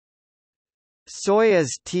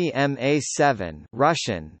Soyuz TMA-7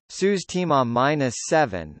 Russian, Soyuz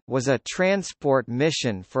TMA-7 was a transport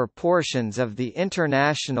mission for portions of the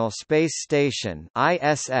International Space Station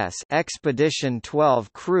ISS Expedition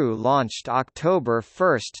 12 crew launched October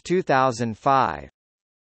 1, 2005.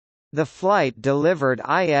 The flight delivered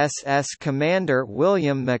ISS Commander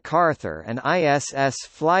William MacArthur and ISS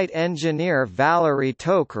flight engineer Valery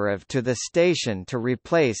Tokarev to the station to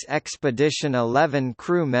replace Expedition 11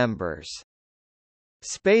 crew members.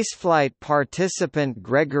 Spaceflight participant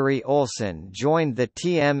Gregory Olson joined the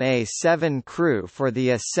TMA-7 crew for the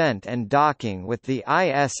ascent and docking with the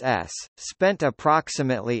ISS, spent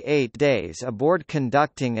approximately 8 days aboard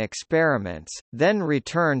conducting experiments, then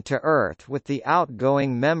returned to Earth with the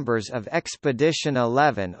outgoing members of Expedition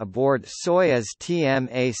 11 aboard Soyuz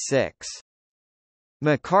TMA-6.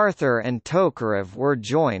 MacArthur and Tokarev were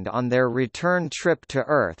joined on their return trip to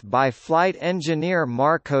Earth by flight engineer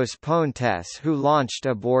Marcos Pontes, who launched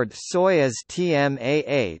aboard Soyuz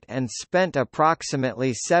TMA-8 and spent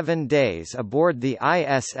approximately 7 days aboard the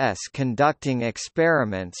ISS conducting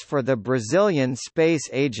experiments for the Brazilian Space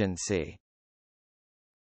Agency.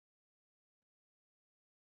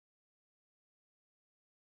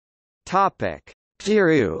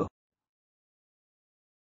 Peru.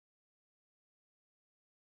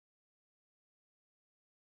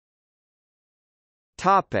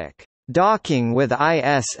 Docking with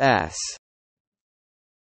ISS.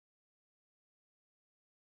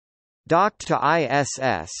 Docked to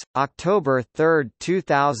ISS, October 3,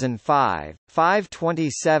 2005,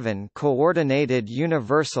 5:27 Coordinated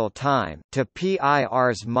Universal Time to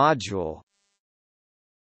PIR's module.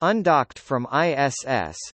 Undocked from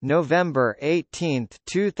ISS, November 18,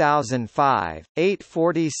 2005,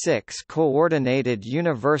 8:46 Coordinated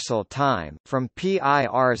Universal Time from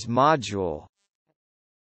PIR's module.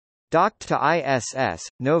 Docked to ISS,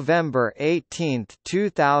 November 18,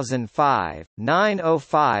 2005,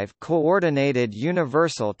 9:05 Coordinated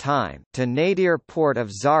Universal Time to Nadir Port of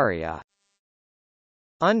Zaria.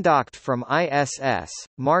 Undocked from ISS,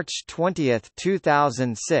 March 20,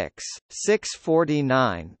 2006,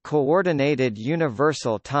 6:49 Coordinated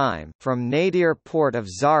Universal Time from Nadir Port of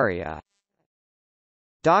Zaria.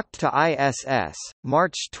 Docked to ISS,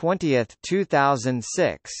 March 20,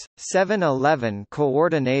 2006, 7:11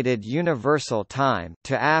 Coordinated Universal Time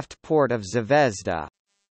to Aft Port of Zvezda.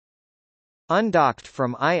 Undocked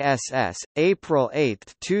from ISS, April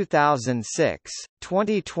 8, 2006,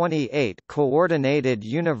 20:28 Coordinated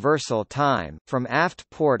Universal Time from Aft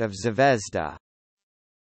Port of Zvezda.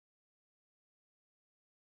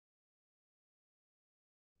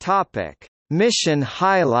 Topic: Mission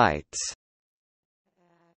highlights.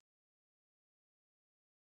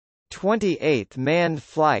 28th manned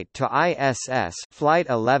flight to ISS, Flight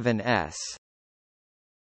 11S.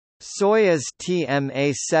 Soyuz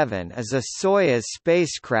TMA-7 is a Soyuz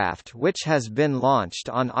spacecraft which has been launched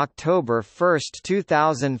on October 1,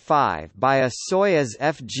 2005 by a Soyuz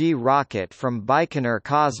FG rocket from Baikonur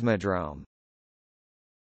Cosmodrome.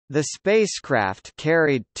 The spacecraft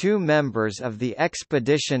carried 2 members of the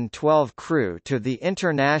Expedition 12 crew to the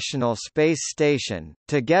International Space Station,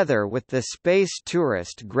 together with the space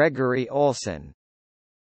tourist Gregory Olson.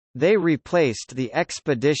 They replaced the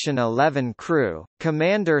Expedition 11 crew,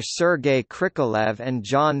 Commander Sergei Krikalev and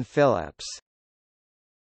John Phillips.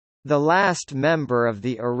 The last member of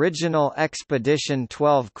the original Expedition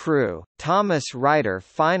 12 crew, Thomas Ryder,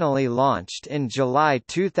 finally launched in July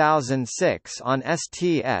 2006 on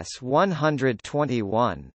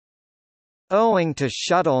STS-121. Owing to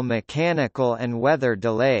shuttle mechanical and weather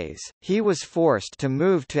delays, he was forced to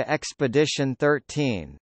move to Expedition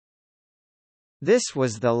 13. This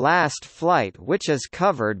was the last flight which is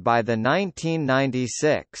covered by the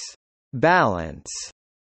 1996 balance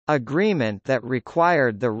agreement that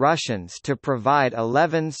required the Russians to provide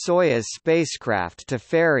 11 Soyuz spacecraft to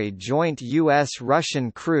ferry joint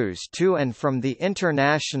U.S.-Russian crews to and from the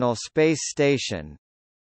International Space Station.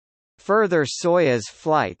 Further Soyuz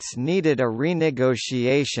flights needed a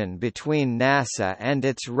renegotiation between NASA and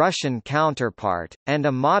its Russian counterpart, and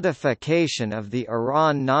a modification of the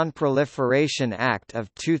Iran Non-Proliferation Act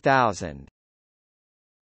of 2000.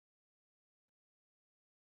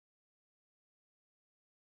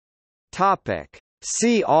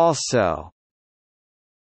 See also: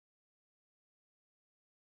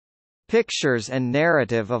 Pictures and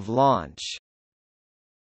narrative of launch.